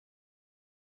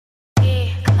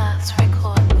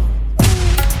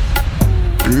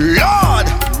Lord!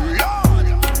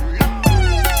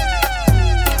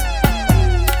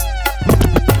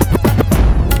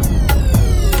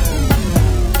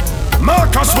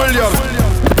 Marcus Williams.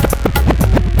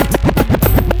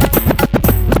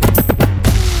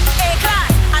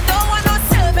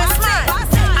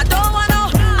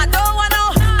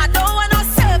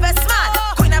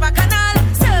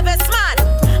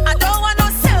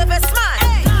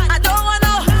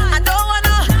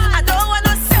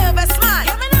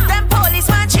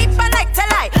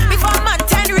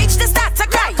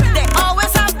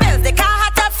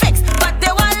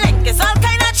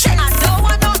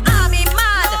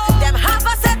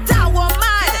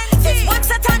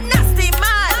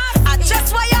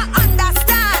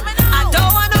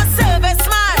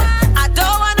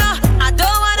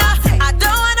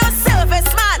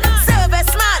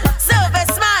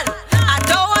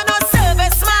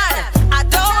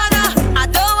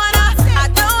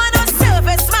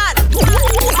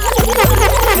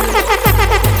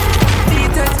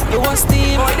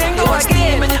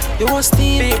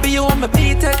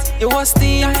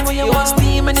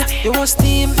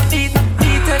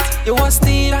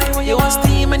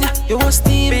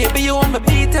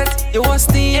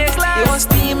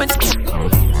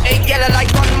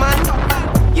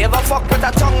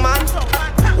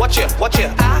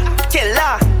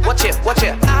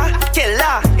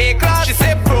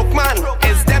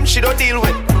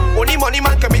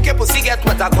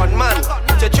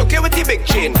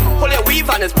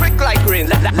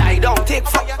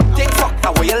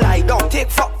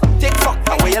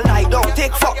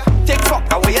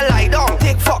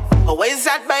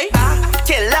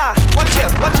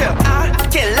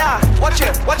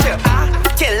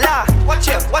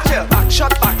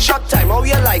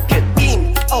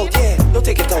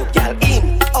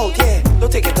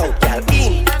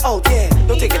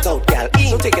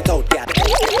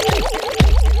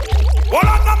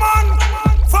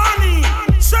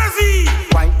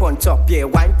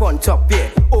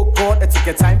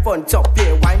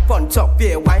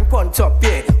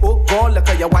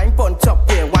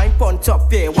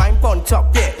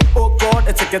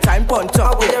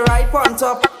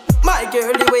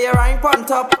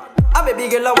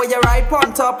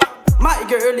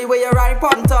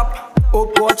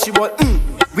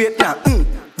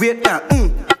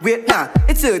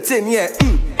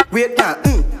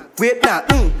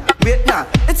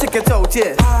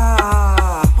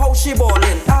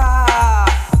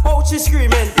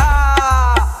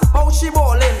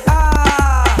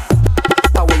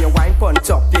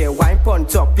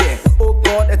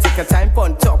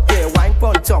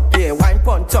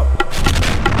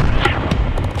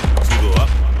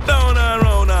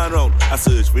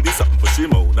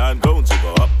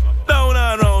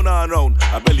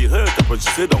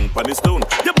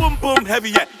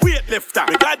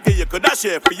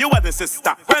 For you and the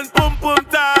sister. When boom boom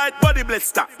tight, body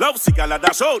blister. Love sick, I'll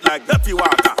dash out like dirty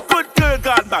water. Good girl,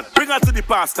 God man, bring her to the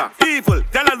pastor. Evil,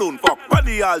 tell alone, fuck, on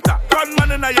the altar.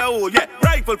 Gunman in your hole, yeah,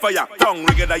 rifle for ya. Tongue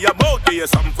ringing at your mouth, do you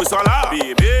something for solar.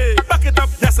 Baby, back it up,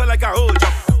 yes, like a whole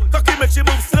jump. Cocky make she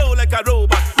move slow like a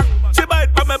robot. She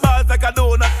bite from my balls like a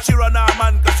donut. She run her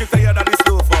man, cause she tired of the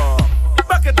slow form.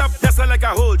 Back it up, yes, like a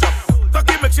whole jump.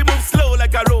 Cocky make she move slow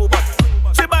like a robot.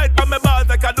 She bite from my balls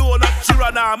like a donut. She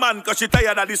run her man cause she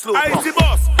tired of the slow. I see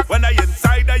boss, when I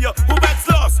inside of you, who bets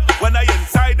lost? When I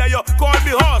inside of you, call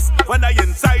me horse. When I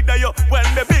inside of you, when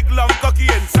the big long cocky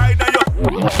inside of you.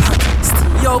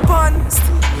 Yo pun,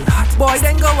 steamy hot. Boy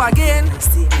then go again,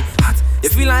 steamy hot. You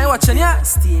feel like watching ya,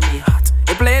 steamy hot.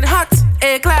 You playing hot,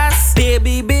 A-class.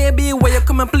 Baby, baby, where you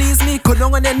come and please me? Go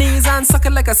down on your knees and suck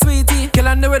it like a sweetie. Kill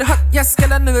her know it hot, yes, kill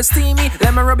her know it steamy.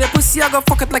 Let me rub your pussy, I go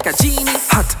fuck it like a genie.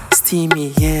 Hot,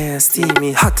 steamy, yeah,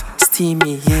 steamy. Hot,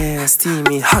 steamy, yeah,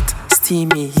 steamy. Hot,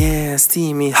 steamy, yeah,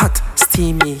 steamy. Hot,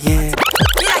 steamy, yeah.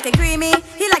 He like it creamy,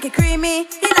 he like it creamy,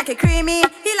 he like it creamy,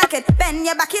 he like it bend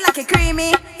your back, he like it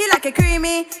creamy, he like it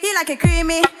creamy, he like it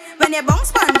creamy. When you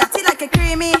bounce on that, he like it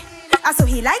creamy. Ah, so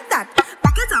he like that.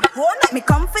 Back it up, hold like me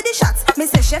come for the shots. Me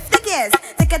say shift the gears,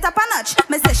 take it up a notch.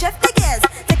 Me say shift the gears,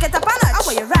 take it up a notch. I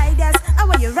want you riders, I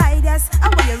want you riders, I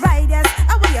want you riders,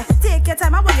 I want you take your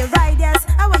time. I want you riders,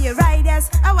 I want you riders,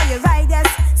 I want you riders.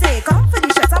 Say come for the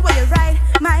shots, I want you ride.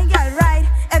 My girl ride,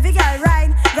 every girl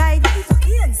ride, ride.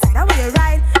 Inside, I want you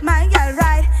ride. My girl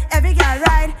ride, every girl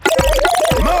ride.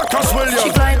 Marcus Williams. She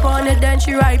climb on it, then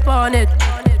she ride on it.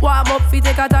 Warm up, fi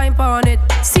take a time pon it.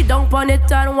 Sit down pon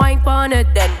it and wine pon it.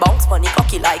 Then bounce pon it,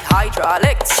 cocky like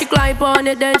hydraulics. She climb pon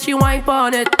it, then she wine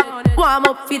pon it. Warm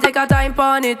up, fi take a time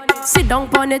pon it. Sit down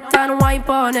pon it and wine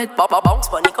pon it. Bounce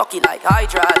pon it, cocky like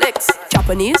hydraulics.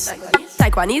 Japanese,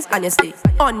 Taiwanese, and you stay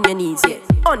on your knees, yeah.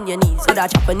 On your knees. So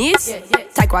that Japanese,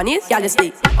 Taiwanese, y'all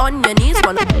stay on your knees.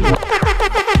 One.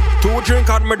 2 drink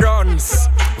at me dance.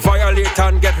 Violate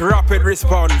and get rapid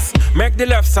response. Make the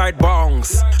left side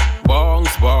bounce.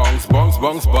 Bounce, bounce, bounce,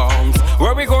 bounce, bounce.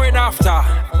 Where we going after?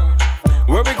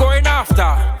 Where we going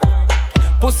after?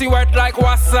 Pussy wet like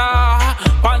wassa,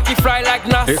 panty fly like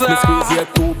NASA. If me squeeze your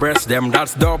 2 breasts, them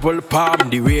that's double palm.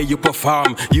 The way you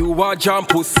perform, you a jump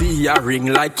pussy a ring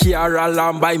like Kiara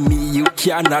Lamb. By me you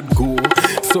cannot go.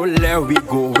 So let we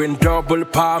go in double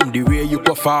palm. The way you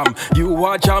perform, you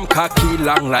a jump cocky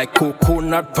long like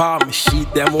coconut palm.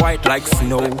 Sheet them white like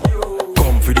snow.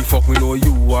 Come for the fuck, we know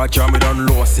you are jamming on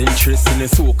lost interest in the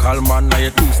so-called man. Now you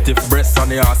 2 stiff breasts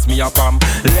and they ask me a palm.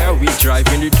 Let we drive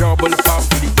in the double palm.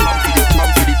 For the palm, for the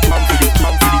palm, for the palm, for the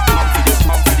palm, for the palm, for the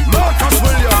palm, for the palm. Marcus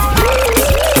Williams.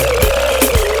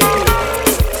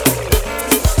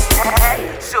 Head,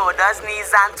 shoulders, knees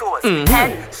and toes.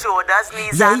 Head, shoulders,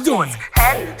 knees and toes.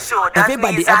 Head, shoulders,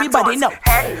 knees and toes. Know.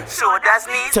 Head, shoulders,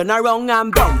 knees. Turn around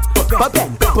and bend, bend,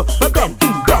 bend, bend, bend.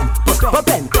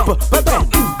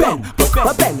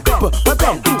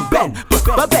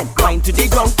 Wind to the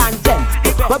ground and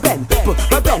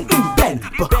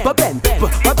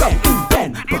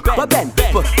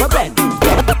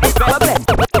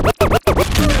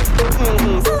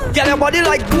Get your body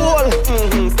like gold.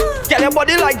 Get your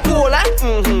body like gold, eh?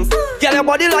 Get your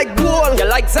body like gold. You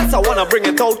like sex, I wanna bring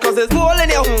it out, cause it's gold in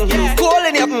you. Gold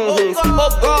in you.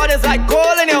 Oh God, it's like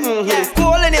gold in you.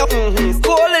 Gold in you.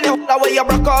 Gold in you. That way you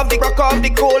broke off the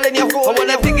gold in you. I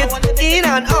wanna dig it in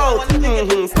and out.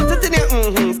 Put it in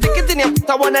you. Stick it in you.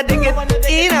 I wanna dig it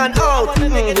in and out. Put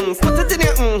it in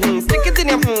you. Stick it in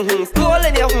you. Gold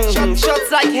in you.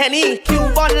 Shots like Henny.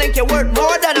 Cuban link, you worth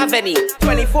more than a penny.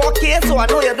 24K, so I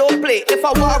know you don't play. If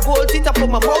I want gold teeth, I put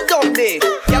my mouth down there.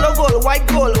 Yellow gold, white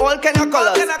gold, all kind of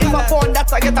colors. If I found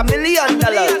that, I get $1 million.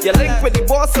 You link with the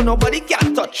boss, so nobody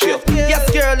can touch you. Yes,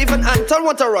 girl, even Anton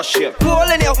want to rush you. Gold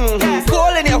in you,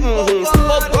 gold in you.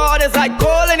 Oh God, it's like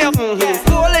gold in you,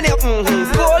 gold in you,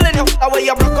 gold in you. That way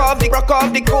you broke off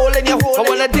the gold in you. I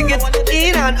wanna dig it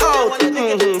in and out. Put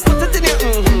it in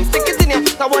you, stick it in you.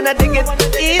 I wanna dig it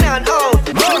in and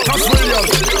out. Marcus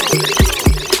Williams.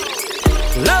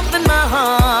 Love in my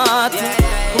heart,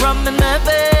 rum in my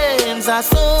veins. I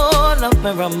so love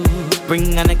my rum.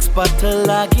 Bring an next bottle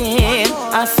again.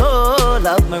 I so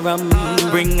love my rum.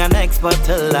 Bring an next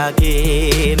bottle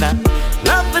again.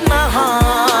 Love in my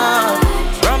heart,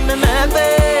 rum in my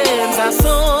veins. I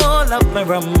so love my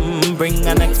rum. Bring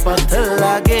an next bottle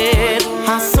again.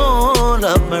 I so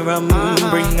love my rum.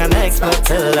 Bring an next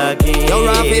bottle again.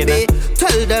 Yo, baby,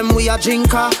 tell them we a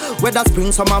drinker, whether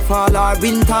spring, summer, fall or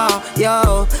winter.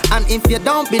 Yo, and if you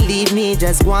don't believe me,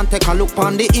 just go and take a look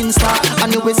on the Insta,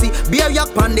 and you will see beer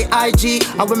yak on the IG.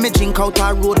 And when me drink out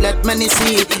our road, let many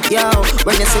see. Yo,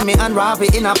 when you see me and Ravi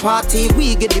in a party,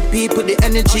 we get the people the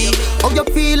energy. How you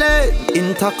feeling?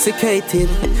 Intoxicated,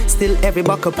 still every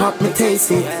buckle pop me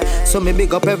taste it. So me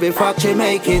big up every factory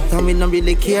make it, and we don't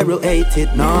really care who hate it.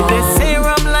 No. They say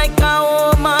I'm like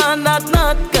a woman, that's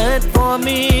not good for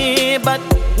me. But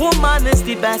woman is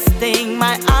the best thing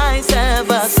my eyes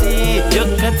ever see. You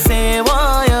could say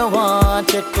what you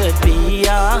want, you could be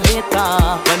a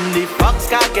hater. When the fox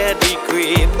can't get the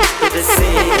creep, they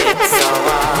say it's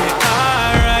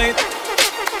alright.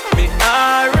 We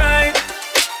alright.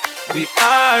 We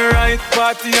alright.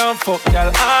 Party and fuck y'all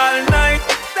all night.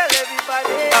 Tell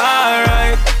everybody.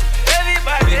 Alright.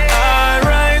 Everybody.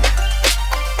 Alright.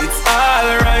 It's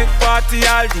alright. Party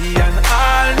all day and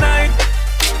all night.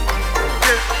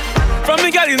 From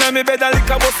me girl inna me bed and lick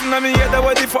a bus inna me head.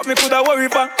 What the fuck me coulda worry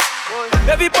for?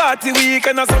 Every party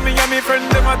weekend and so me and me friend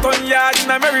them a ton yard in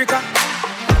America.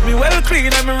 Me well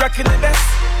clean and me rocking the best.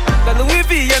 The Louis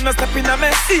V and no step in a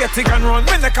mess. See a tick and run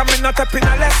when they come in not up in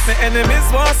a less. My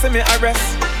enemies want see me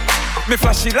arrest. Me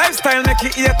flashy lifestyle make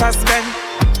it haters bend.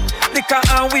 Liquor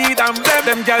and weed and blem.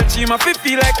 Them gal cheam up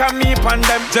feel like a me pan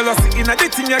them. Jealousy in a the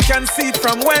thing you can see it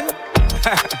from when.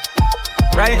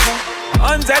 Right now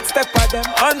 100 step of them,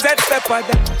 100 step of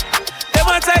them. Them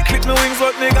a try clip me wings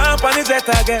but me gone on the jet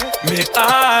again. Me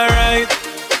alright.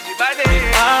 We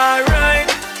alright.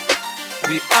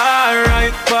 We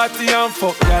alright. Party and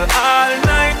fuck y'all all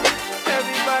night.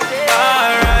 Everybody.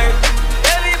 Alright.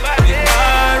 Everybody.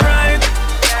 Alright.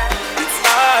 It's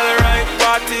alright.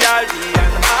 Party all day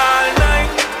and all night.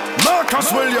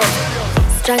 Marcus Williams.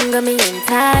 Strangle me and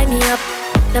tie me up.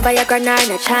 Never your granny or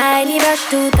no shiny brush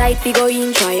too tight, we go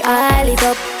in, try all it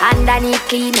up. Underneath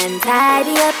clean and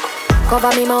tidy up.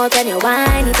 Cover me mouth when you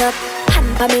wind it up.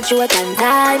 Hand pa me throat and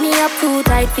tie me up. Too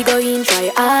tight, we go in,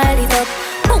 try all it up.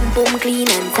 Boom boom clean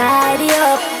and tidy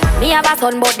up. Me have a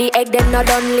son but the egg them not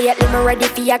done lately. Me ready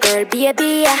for your girl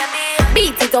baby.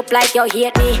 Beat it up like you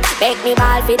hate me. Beg me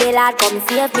ball for the lad come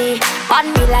save me. On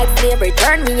me like slavery,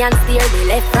 turn me and steer me.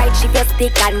 Left right shift your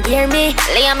stick and gear me.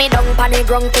 Lay me down pan the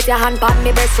ground, put your hand pan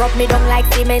me breast. Rub me down like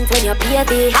cement when you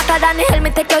baby. Hotter than hell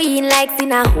me take you in like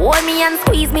sinner. Hold me and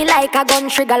squeeze me like a gun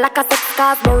trigger. Like a sex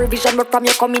cause no revision. But from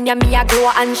you come in me a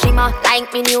glow and shimmer.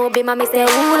 Like me new bima me say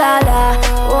ooh la la,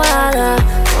 ooh la la,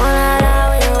 ooh la la,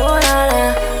 ooh la la,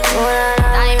 ooh la la.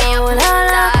 Tie me up,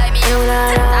 tie me up,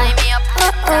 tie me up,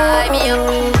 tie me up.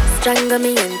 Strangle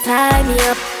me and tie me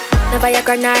up. Never your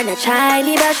granny or no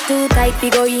shiny brush too tight, we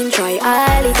go in, try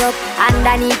all it up.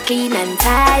 Underneath clean and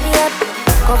tidy up.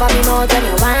 Cover me mouth when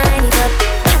you wind it up.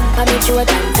 Pamper me throat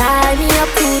and tie me up.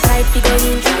 Too tight, we go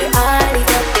in, try all it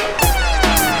up.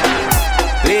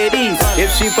 Ladies,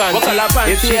 if she panty,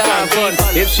 if she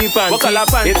panty, if she panty,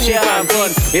 if she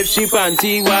panty, if she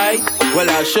panty white, well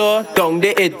I sure tongue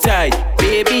the it tight.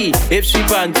 Baby, if she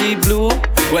panty blue,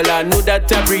 well I know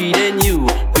that I breathe in you.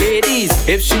 Ladies,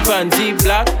 if she panty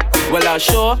black, well I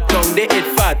sure tongue the it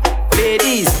fat.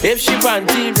 Ladies, if she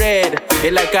panty red,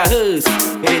 it like a hearse,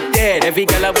 it dead. Every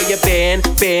girl where you bend.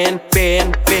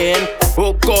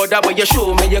 Oh God, that way you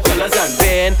show me your colors and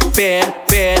bend.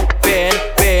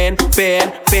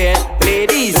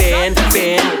 Ladies, bend.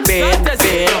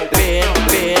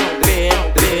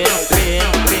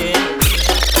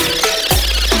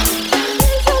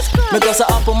 Because I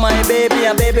up on my baby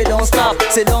and baby don't stop.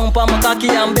 Sit down pa my cocky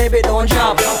and baby don't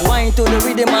drop. Wine to the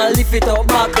rhythm and lift it up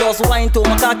back. Just wine to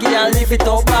my cocky and lift it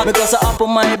up back. Because I up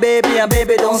on my baby and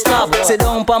baby don't stop. Sit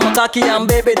down pa my cocky and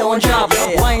baby don't drop.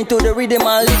 Wine to the rhythm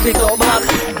and lift it up back.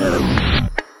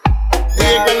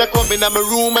 Hey, girl, I come in my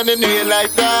room and you know you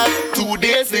like that. 2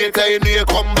 days later, you know you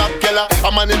come back, girl. I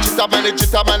manage it.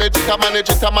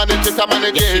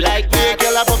 Like hey,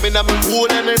 girl, I come in my room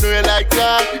and you know you like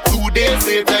that. 2 days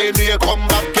later, you know you come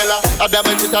back, girl. I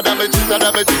damage it.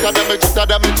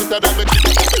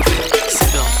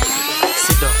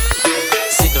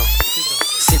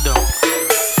 Sit down.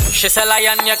 She say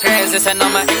lion, you crazy, say no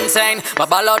me insane. But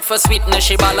ball out for sweetness,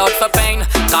 she ball out for pain.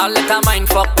 Call it a mind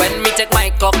fuck when me take my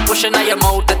cup. Pushing on your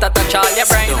mouth, it a touch all your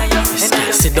brain.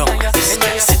 Sit down. Girl,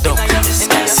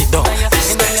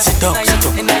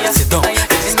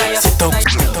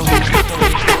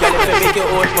 if you make your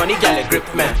own money, girl,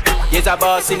 grip me. Here's a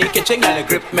boss in the kitchen, girl,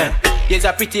 grip me. Here's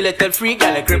a pretty little freak,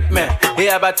 girl, grip me. Hey,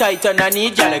 have a tight on her knee,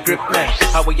 girl, grip me.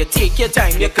 How will you take your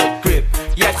time, you could grip.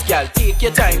 Yes, girl, take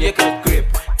your time, you could grip.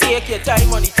 Take your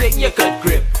time on the thing, you could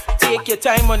grip. Take your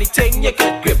time on the thing, you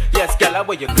could grip. Yes, girl, how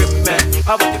will you grip me?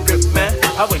 How will you grip me?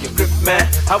 How will you grip me?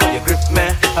 How will you grip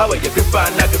me? How will you grip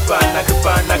on?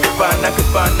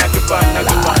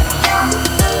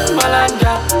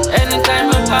 Malanja, anytime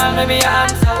you call me, me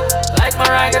answer. Like my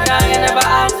ragga down, you never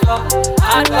ask for.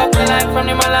 Hard copy like from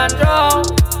the Malandro.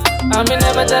 And me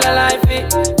never tell a lie fit.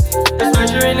 That's why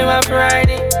she really want to ride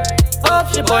it. Hope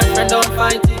she boyfriend don't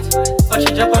fight it. But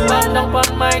she drop a band up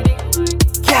on my dick.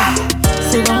 Yeah.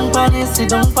 Sit down pan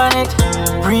it.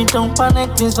 Breathe, don't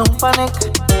panic, please don't panic.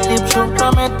 Deep throat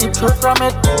from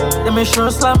it. Let me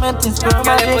sure slam it, it's girl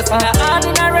magic. Your pussy not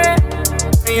ordinary.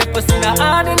 Your pussy not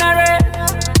ordinary.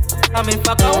 I mean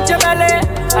fuck out your belly.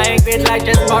 I ain't great like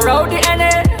just borrow the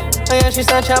NA. Oh yeah, she's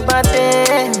such a bad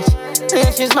bitch. Oh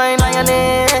yeah, she's my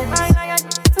lioness.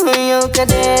 Oh you can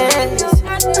dance.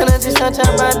 And then she's such a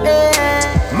bad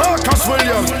bitch. Marcus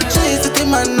Williams. She used to keep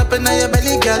man up in your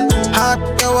belly, girl. Hard,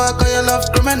 you walk or your love's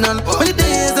criminal. When the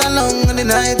days are long and the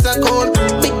nights are cold.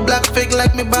 Big black fig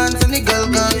like me bands and the girl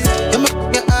guys. You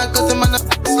make your heart cause the man a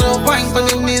slow. Wine for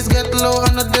the knees get low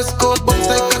on the disco. Bumps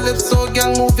like a lip so,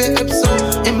 girl move your hips so.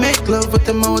 You make love with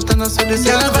the mouth and I saw this.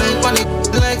 Girl vibe on it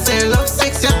like say love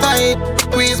sex, you're tight.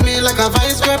 Squeeze me like a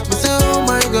vice grip. I say oh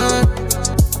my god.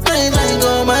 I like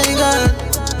oh my god.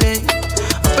 Hey.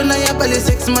 Up in your belly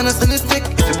 6 minutes and it's thick.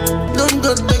 If you don't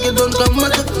good, beg you don't come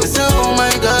with it. I say oh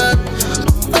my god.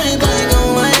 I like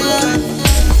oh my god.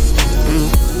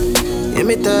 Yeah,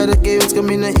 me tired of games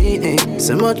coming to eat.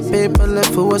 So much paper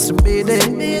left for what's to be there.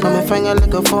 On my finger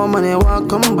like a form and they won't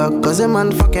come back. Cause a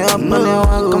man fucking up and they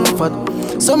won't comfort.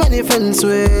 So many friends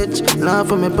switch. Now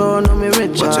for me poor, now me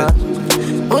rich.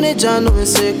 Only John know me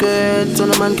secret. So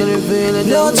no man can reveal it.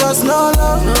 No just no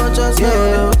love. No just no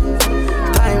love.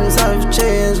 Times have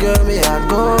changed, girl, me heart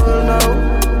cold now.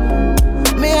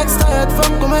 Me ex tired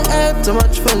from coming head. Too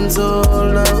much friends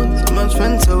all out. Too much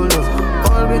friends all out.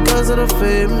 All because of the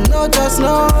fame. No just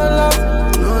no love.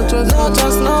 No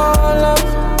just no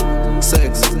love.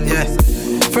 Sex, yeah.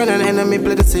 Friend and enemy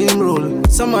play the same role.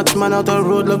 So much man out the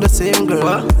road love the same girl.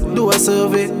 What? Do a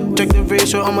survey, check the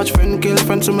ratio. How much friend kill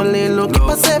friends from a lay low. Keep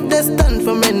a safe distance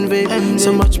from envy.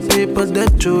 So much people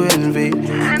that through envy.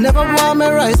 Never want me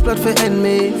rise blood for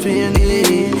enemy.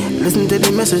 Listen to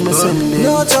the message me send.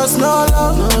 No just no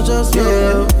love. No just no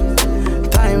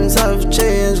love. Times have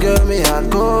changed, girl. Me heart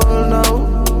cold now.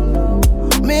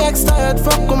 Me ex tired,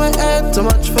 fuck with my head. Too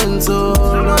much friends so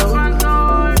now.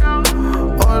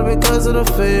 All because of the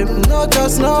fame. No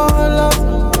just no love.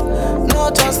 No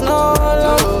just no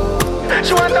love.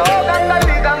 She want a hug and a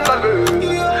leg and a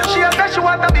girl. She said she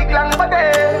want a big long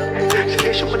body. She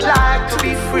said she would like to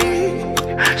be free.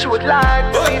 She would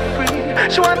like to be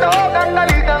free. She want a hug and a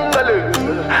leg and a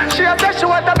girl. She said she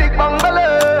want a big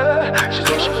bungalow. She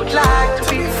said she would like to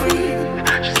be free.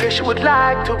 She said she would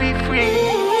like to be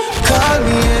free. Call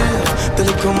me, yeah. The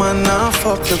little man now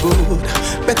fuck the good.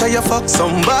 Better you fuck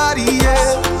somebody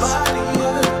else.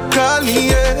 Call me,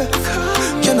 yeah.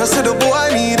 Can I say the boy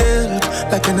need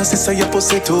help? Like when I say your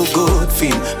pussy too good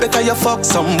feel. Better you fuck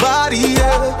somebody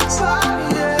else.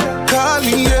 Call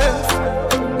me, yeah.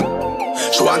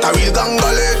 She want a real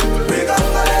gangale.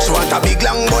 She want a big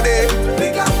long body.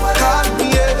 Call me,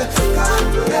 yeah.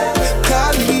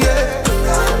 Call me,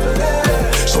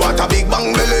 yeah. She want a big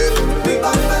bang belly.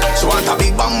 She want a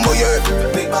big bamboo, yeah.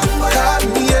 Call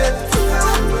me, yeah.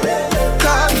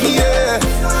 Call me, yeah.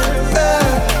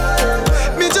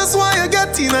 Me just want you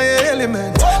get in your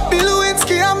element. Bill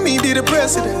Lewinsky and me be the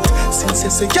president. Since you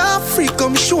say you're free,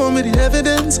 come show me the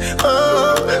evidence.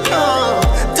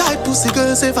 Tight pussy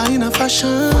girls ever in a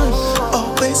fashion.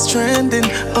 Always trending.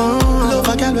 Love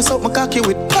a girl with up my cocky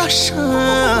with passion.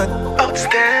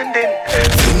 Outstanding.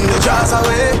 Fling the jaws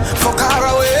away, fuck her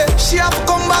away. She have to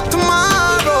come back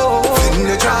tomorrow. Fling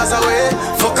the jaws away,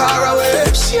 fuck her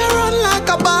away. She run like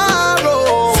a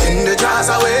barrow. Fling the jaws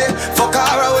away, fuck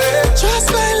her away. Just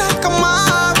play like a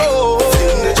marrow.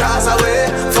 Fling the jaws away,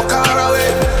 fuck her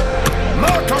away.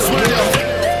 Marcus Williams.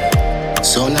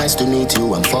 So nice to meet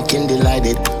you, I'm fucking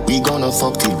delighted. We gonna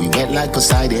fuck till we wet like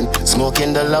Poseidon.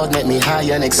 Smoking the loud make me high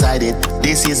and excited.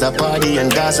 This is a party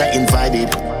and Gaza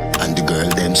invited. And the girl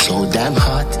them so damn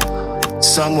hot.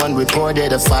 Someone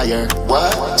reported a fire.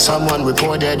 What? Someone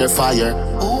reported a fire.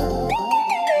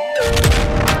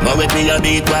 Now with me a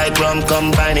beat white rum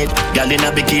combine it. Girl in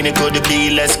a bikini could be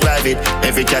less private.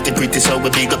 Every cat is pretty so we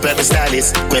big up every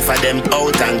stylist. Quay for them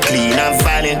out and clean and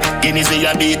violent. Guineas with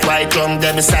a beat white rum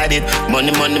them beside it.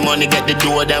 Money, money, money get the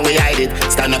door then we hide it.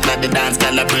 Stand up at the dance,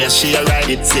 girl a brace she a ride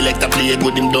it. Select a play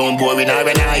good him down boring or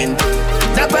an iron.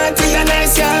 The party a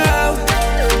nice yo.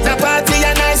 The party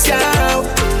a nice yo.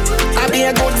 I be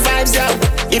a good vibes yo.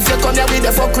 If you come here with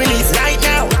the fuck release right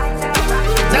now.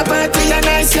 The party a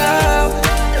nice yo.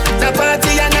 The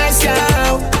party a nice yo.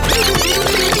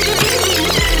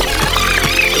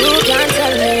 You can't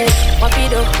tell me what we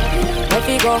do, where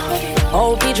we go,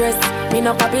 how we dress. Me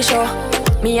no papi show.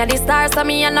 Me a the star, so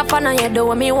me a no fan of you.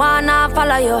 Do me wanna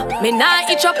follow you. Me nah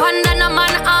itch up under no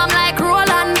man arm like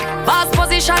Roland. Boss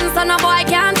position, so no boy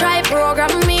can't try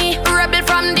program me. Rebel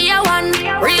from day one.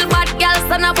 Real bad girl,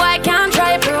 so no boy can't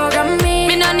try program me.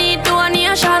 Me no need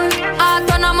donation.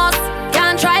 Autonomous,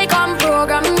 can't try come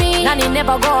program me. Nanny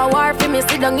never go a war for me.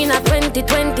 Sit down in a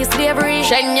 2020 slavery.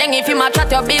 Shenyang if you match at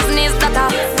your business data.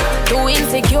 Too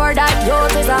insecure that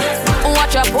yours is a.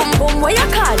 Watch your boom boom, what you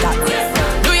call that?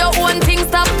 Do your own thing,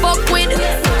 stop fuck with.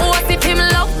 What if him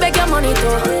love, beg your money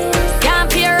too. Can't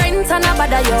pay rent and a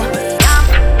bother you.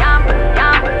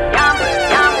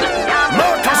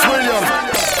 Marcus Williams.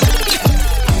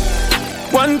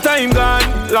 One time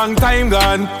gone, long time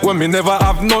gone. When me never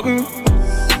have nothing.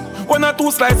 One or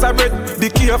two slices of bread. Be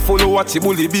careful watch the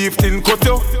bully beef tin cut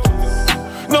you.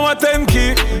 Now a 10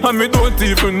 key and me don't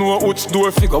even know which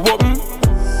door figure open.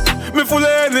 Me full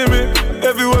of enemy.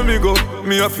 Everywhere me go,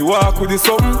 me have to walk with the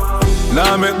something.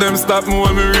 Now make them stop me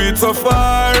when me reach so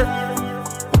far.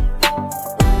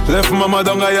 Left mama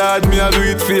down a yard, me a do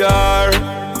it for her.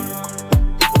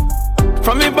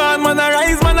 From me born, man I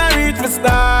rise, man I reach me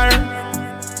star.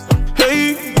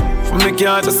 Hey, from me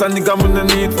can't just a nigga, man I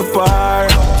need for par.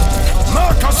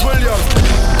 Marcus Williams.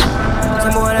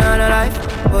 Some boy on a life,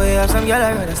 boy you have some girl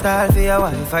I rather style for your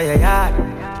wife for your yard.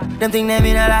 Them think them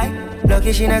in a lie.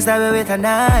 Lucky she not stab me with a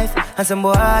knife. And some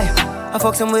boy, I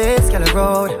fuck some ways, girl a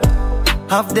road.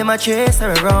 Half them a chase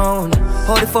her around.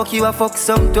 How the fuck you a fuck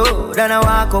some toad? And I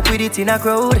walk up with it in a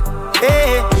crowd.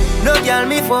 Hey, no girl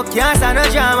me fuck, can't stand no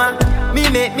drama. Me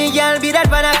make me girl be that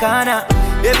banana.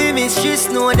 Baby miss, she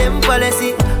know them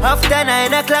policy. After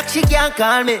 9 o'clock she can't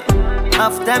call me.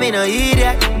 After me no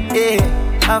idiot, yeah.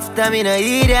 After me no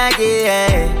idiot,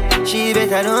 yeah. She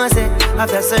better know say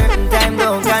after certain time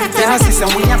don't contact. You know, sister,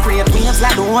 we are create waves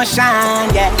like the ocean,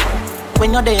 yeah.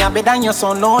 When you're there, better than your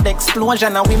son, loud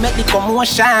explosion, and we make the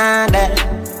commotion, yeah.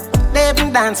 They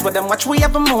even dance with them, watch we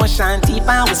have emotion, deep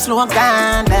and we slow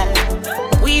down,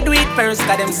 yeah. We do it first,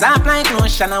 got them zap like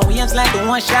lotion, and waves like the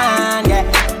ocean, yeah.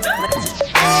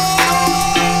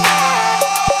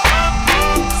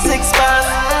 6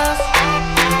 bars.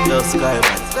 Yo, Skyman.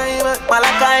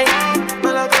 Malachi.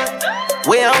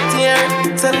 Way out here.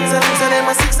 Send them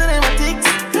a 6 and them a ticks.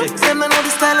 Them don't know the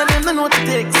style and them don't know the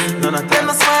ticks. Them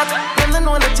not smart, them don't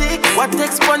know the ticks. What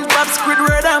takes SpongeBob,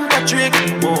 Squidward and Patrick?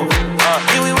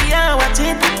 Here we are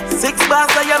watching. 6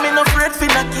 bars, I am in afraid for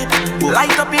knock it.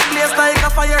 Light up in place like a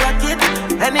fire rocket.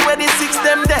 Anyway, the 6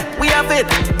 them there, we have it.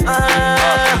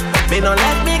 Me no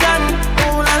let me gun.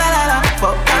 Ooh la la la la.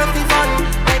 For healthy fun,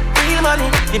 make real money.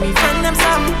 Give me friend them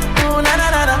some. Ooh la la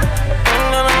la la.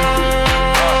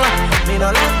 Me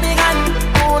no let me gun.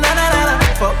 Ooh la la la la.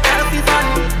 For healthy fun,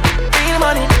 real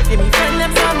money. Give me friend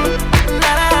them some.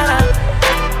 La la la la.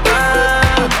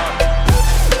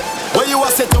 When you a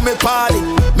say to me party,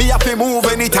 me have to move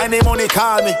anytime the money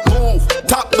call me. Move,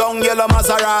 top down yellow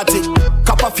Maserati.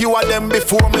 Cop a few of them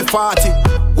before me 40.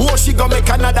 Oh, she gon' make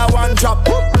another one drop.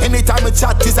 Anytime we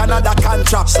chat is another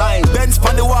contract. Sign. Benz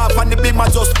pan the wharf and the beam are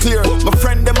just clear. My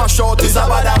friend them a short is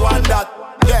about that one that.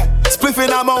 Yeah, spliffing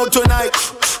them out tonight.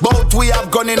 Both we have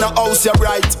gone in the house, you're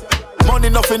right. Money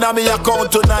nothing on me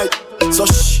account tonight. So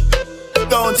shh,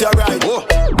 don't you right. Oh.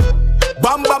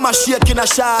 Bamba my shake in a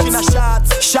shot.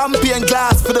 Champagne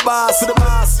glass for the boss.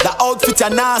 The outfit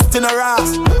are nasty in a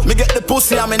ass. Me get the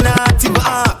pussy and me not even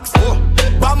ask.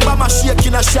 Bamba my shake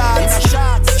in a shot.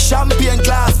 Champagne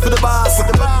glass for the boss.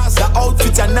 The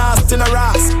outfit are nasty in a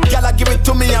ass. Gyal give it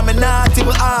to me and me not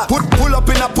even ask. Pull up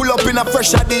in a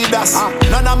fresh Adidas.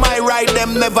 None of my ride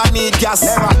them never need gas.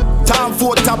 Time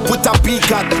for top with a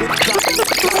peacock.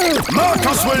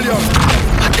 Marcus Williams.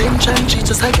 Attention, she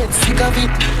just I get sick of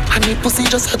it. And the pussy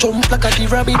just a jump like a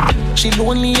rabbit. She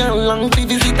lonely and long to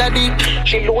visit a dick.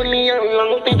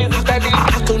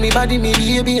 Tackle me body, me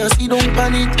baby, and see don't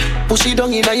panic. Push it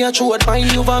down in your throat,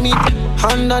 find you vomit.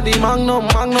 Under the magnum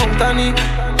tonic.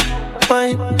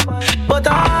 Fine, but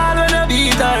I wanna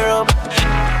beat her up.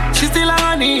 She still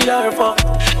I need her fuck.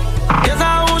 Guess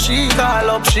how she call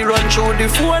up. She run through the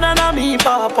phone and a me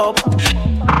pop up.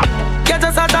 Get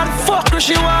us out that fuck,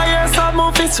 she want hear some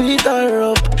movie sweet her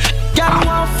up. Gyal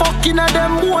want fucking at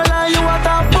them hole and you want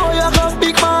a boy, you got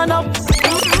big man up.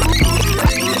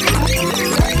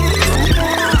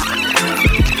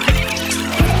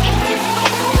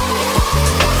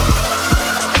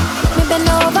 Me bend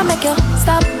over, make you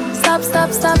stop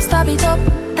it up.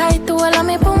 Tight to all of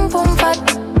me boom fat.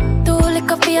 Do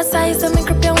lick up for your size, so me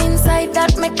grip you inside.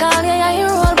 That me call you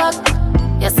roll back.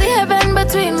 You see heaven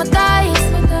between my thighs.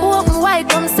 Walk me white,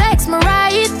 come sex me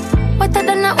right. Wetter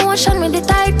than the ocean with the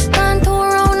tide. Can't turn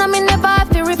around and me never have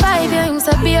to revive you. Him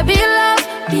say baby love,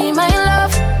 be my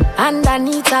love. And I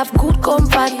need to have good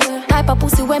comfort. Type of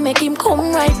pussy where make him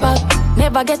come right back.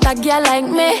 Never get a girl like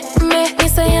me. He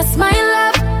say yes my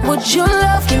love, would you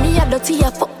love? Give me a dirty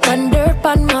a fuck and dirt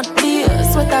pan not beer.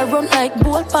 Sweater run like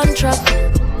bull pan trap.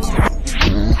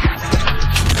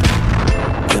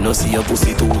 You know see your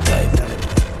pussy too tight.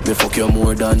 Me fuck you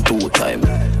more than 2 times.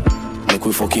 Make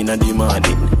we fuck inna the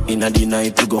morning. Inna the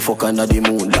night we go fuck under the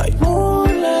moonlight.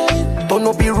 Turn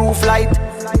up the roof light.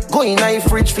 Go in the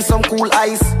fridge for some cool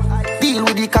ice. Deal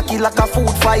with the cocky like a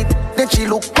food fight. Then she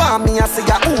look for me and say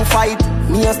who fight.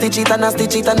 Me a stitch it and a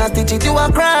stitch it and a stitch it. You a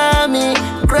Grammy.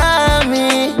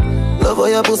 Love how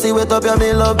your pussy wet up, ya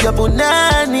me love your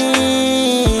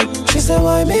punani. She said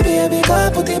why me baby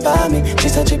can't put it by me. She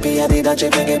said chippy I did that she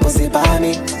get pussy by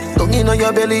me. Don't you know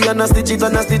your belly and a stitch it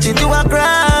and a stitch it. You a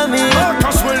Grammy.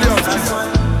 Marcus Williams.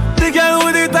 The girl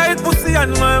with the tight pussy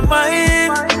on my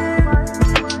mind.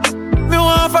 Me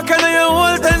want fuck and you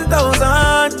hold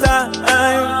 10,000 times.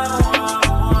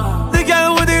 The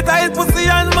girl with the tight pussy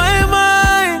on my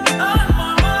mind.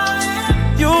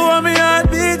 You want me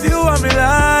heartbeat, you want me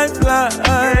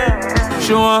lifeline.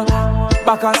 She want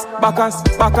backers.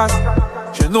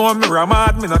 She know me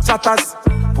ramad, me no chatters.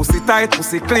 Pussy tight,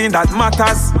 pussy clean, that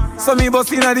matters. So me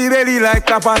bust inna the belly like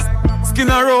tapas. Skin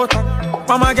a rot.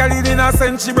 Mama girl it in a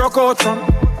sense she broke out from.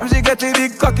 And she get a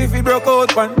big cock if he broke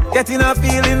out one. Getting her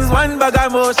feelings, one bag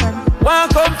of motion. One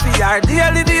come for her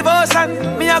daily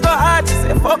devotion. Me a go hard, she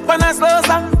say fuck when I slow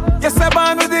song. Yes I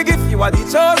born with the gift, you are the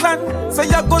chosen. So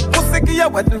you good pussy, give your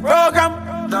wedding program.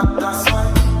 That's why.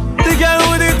 The girl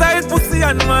with the tight pussy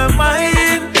on my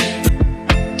mind.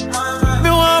 Me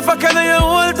want fuck and you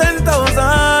hold 10,000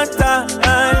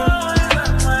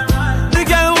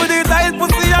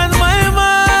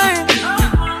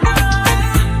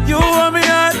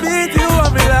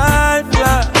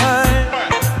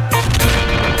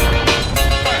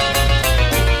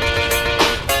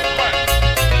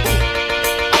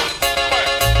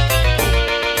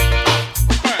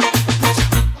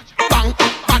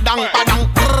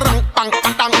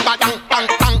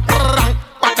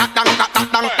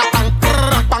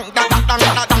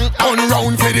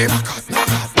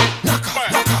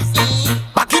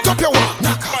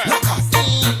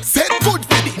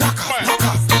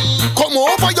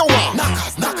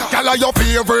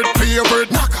 favorite.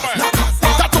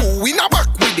 That two in a back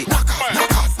with it.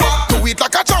 Do it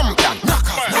like a champion.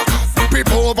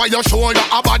 Peep over your shoulder,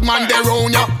 a bad man there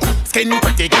round ya. Skin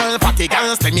pretty girl, fatty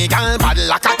girl, slimmy girl, bad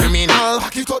like a criminal.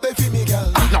 Back it up, me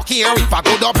girl. No care if I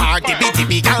go to party,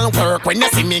 bitty girl, work when you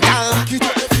see me girl. Back it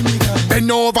up, me girl.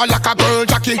 Bend over like a girl,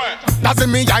 Jackie. That's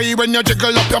in me eye when you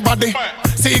jiggle up your body.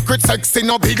 Secret sexy,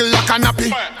 no big like a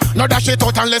nappy. No dash it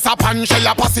out unless a pan shell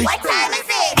a pussy. What time is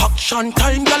it? Action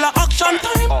time, gyal, action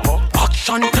time.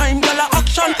 Action time, gyal,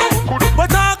 action time. We're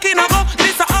talking about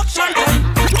this action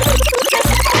time.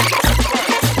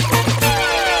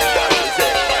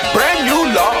 Brand new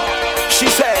law. She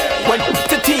said, when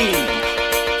the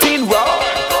teen raw.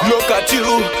 Look at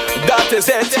you, that is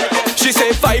it. She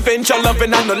say 5-inch of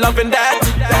loving, I'm not loving that.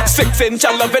 6-inch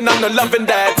of loving, I'm not loving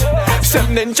that.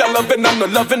 7-inch of loving, I'm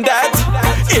not loving that.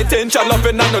 8-inch of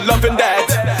loving, I'm not loving that.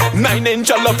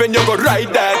 9-inch of loving, you go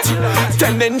ride that.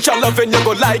 10-inch of loving, you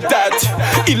go like that.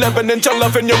 11-inch of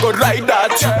loving, you go ride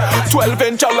that.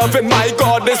 12-inch of loving, my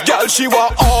God, this girl, she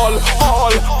was all.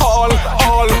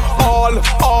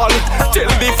 Till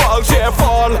the fall, she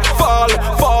fall.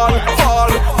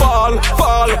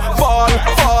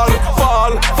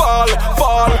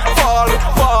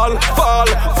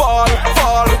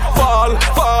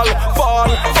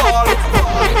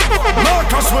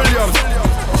 Marcus Williams.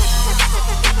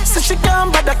 So she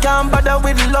can't bother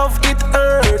with love, it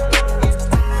hurt.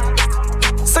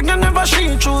 Second never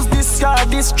she choose this guy,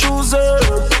 this choose her.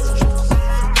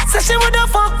 Say she woulda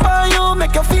fuck for you,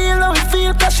 make you feel how it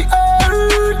feel, cause she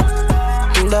hurt.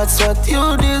 That's what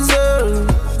you deserve,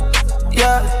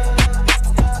 yeah.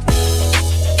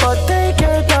 But take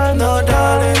your time, no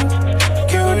darling.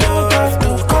 You don't have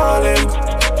to call him.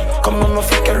 Come on, my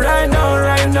fucker, right now,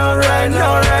 and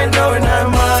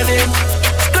I'm on him.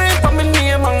 Scream for my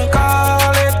name and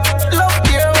call it. Love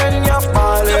you when you're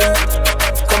falling.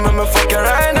 Come on, my fucker,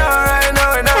 right now,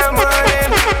 and I'm on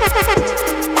him.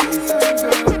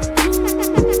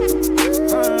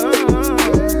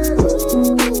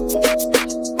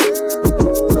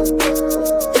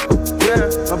 Yeah,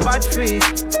 my bad feet.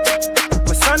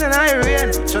 My son and I rain,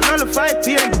 so nullify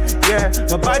pain. Yeah,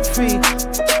 my bad feet.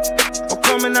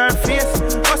 In our face,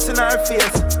 what's in our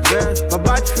face? Yeah, my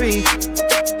bad feet.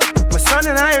 My son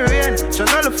and I rain, so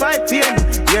nullify pain.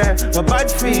 Yeah, my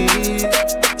bad feet.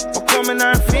 What come in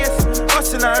our face?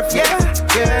 What's in our face?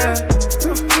 Yeah.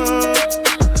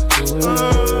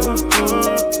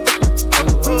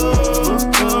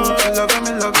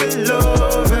 Love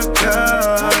it, yeah.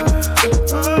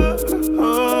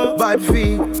 Bad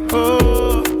feet.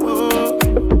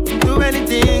 Do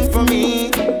anything for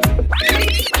me.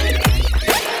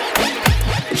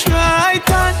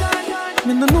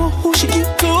 Me no know who she keep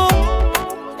to,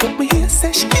 but me hear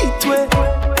say she keep to it.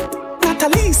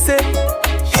 Natalie say,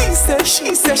 he say,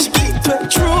 she say she keep to it.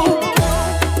 True,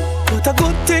 but a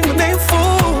good thing when they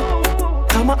fool.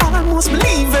 Come on, I almost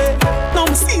believe it. No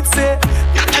me see it say,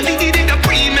 Natalie did it a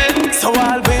pre-man. So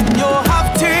I'll when you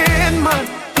have 10 man,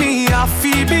 me a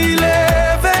feel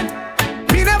believing.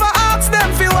 Me never ask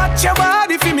them fi watch your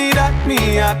body fi me that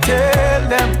me I tell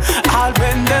them. I'll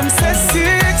when them say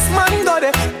 6 man got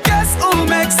it. Who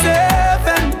makes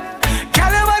 7?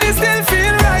 Can everybody still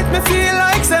feel right? Me feel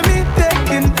like say me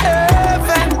taking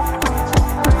heaven.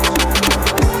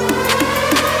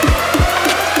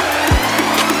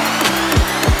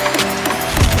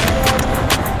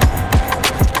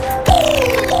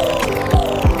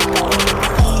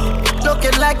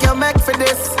 Looking like you're made for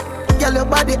this. Girl, your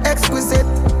body exquisite.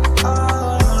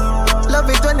 Love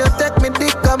it when you take me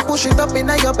dick and push it up in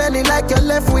your belly like you're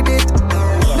left with it.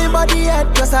 Me body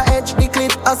head just a edge the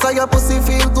clit. I saw your pussy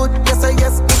feel good. Yes, I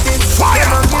yes it is. Fire!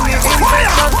 Come on, give me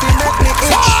infection to make me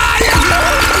itch.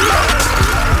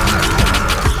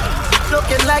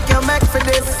 Looking like you're made for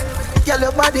this. Girl,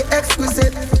 your body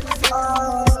exquisite.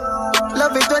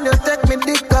 Love it when you take me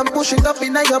dick and push it up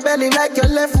in your belly like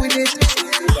you're left with it.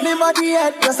 Me body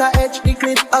head just a edge the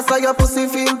clit. I saw your pussy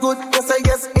feel good. Yes, I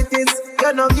yes it is.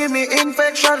 You know give me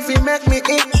infection to make me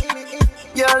itch.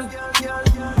 Girl.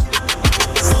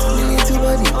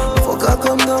 Body, fuck her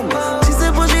come down. She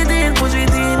said push it in,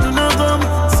 do not come.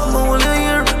 Someone wanna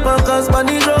hear, Marcus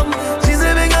Bunny drum. She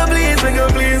said beg her please,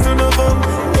 do not come.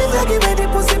 If I give me the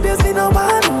pussy, baby, no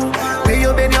man. May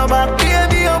you bend your back,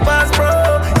 baby, your pass, bro.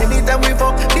 Anytime we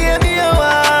fuck, baby, you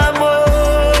want more.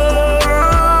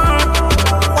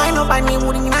 Why no bunny,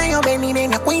 wooding in your belly,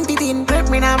 then you quint it in. Prep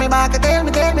me now, me back, tell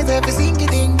me, say if you sink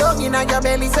it in. Dog in your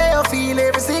belly, say you feel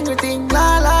every single thing.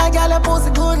 La, girl, your pussy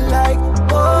good like.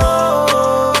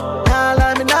 Oh, now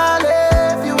let me not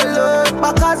leave you alone.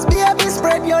 Because baby,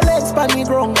 spread your legs on the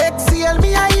ground. Exhale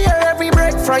me, I hear every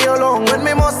breath from your lung. When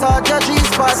me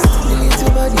fast. Delete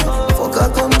your body, fuck her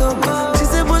come down. She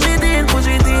say push it in to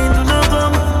the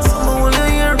gum. Someone wanna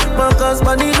hear Marcus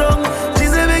body drum. She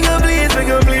say make her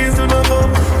please do not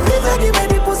come. Never give me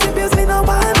the pussy bills in a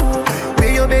one.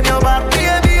 Pay you bend your back,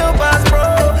 baby your pass bro.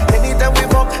 Anytime we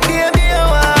fuck, baby you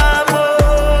want more.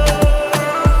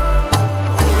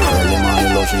 Early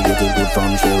morning love, she get it good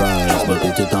from she rise. But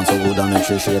put it on so good and make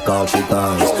she shake all she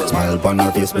ties. Smile upon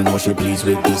her face, me know she pleased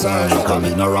with this eyes. Come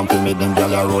in around to make them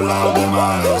gyal roll out them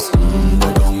eyes.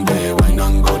 Go down there, why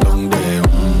not go down there?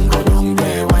 Go down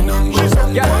there, why not go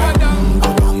down there?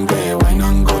 Go down there, why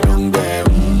not go down there?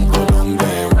 Go down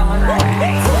there.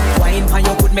 Wine for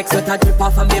your good, make sweat a drip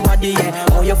off of me body, yeah.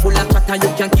 Oh, you full of chat and you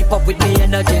can't keep up with me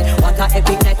energy. What a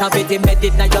epic night of it,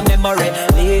 embedded in your memory.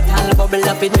 Little bubble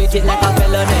up, it treat it like a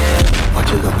felony. What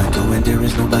you gonna do when there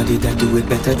is nobody that do it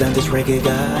better than this reggae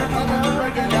guy?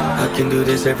 I can do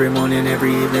this every morning,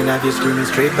 every evening. Have you screaming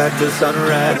straight back to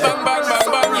sunrise. Bang, bang,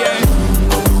 bang, bang, yeah.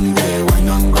 Go down there, why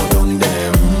not go down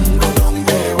there? Go down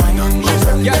there, why not go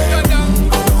down there?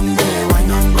 Go down there, why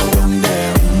not go down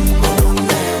there? Go down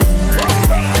there.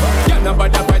 Yeah,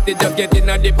 nobody fight it, just get in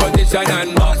a the position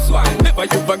and boss one. Never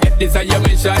you forget this is your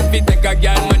mission. If you take a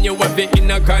girl, man, you have it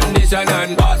in a condition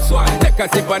and boss one. Take a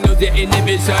sip and lose your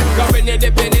inhibition. Cause when you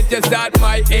depend it, you start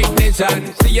my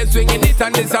ignition. See you swinging it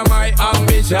and this is my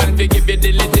ambition. We give you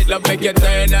the legit love, make you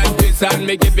turn and twist and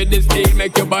me give you the steel,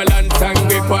 make you balance and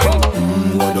grip on.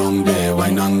 Go down there, why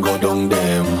not go down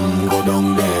there? Go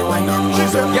down there, why not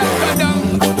go down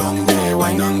there? Go down there,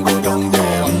 why not go down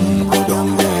there? Go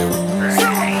down there.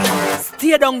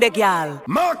 Stay down there, girl.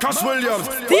 Marcus Williams.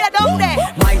 Stay down there.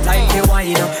 My time to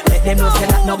wine up. Let them know say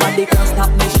that nobody can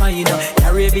stop me shine.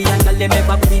 Caribbean girl, them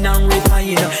ever clean and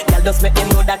refine. Girl, just make them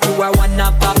know that you are one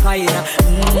of a kind.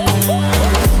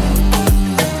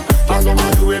 Girl,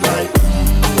 I'ma do it like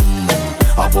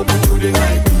I pop it through the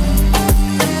night.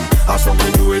 I saw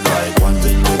me do it like one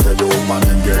thing with the woman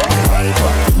and get me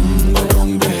hyper.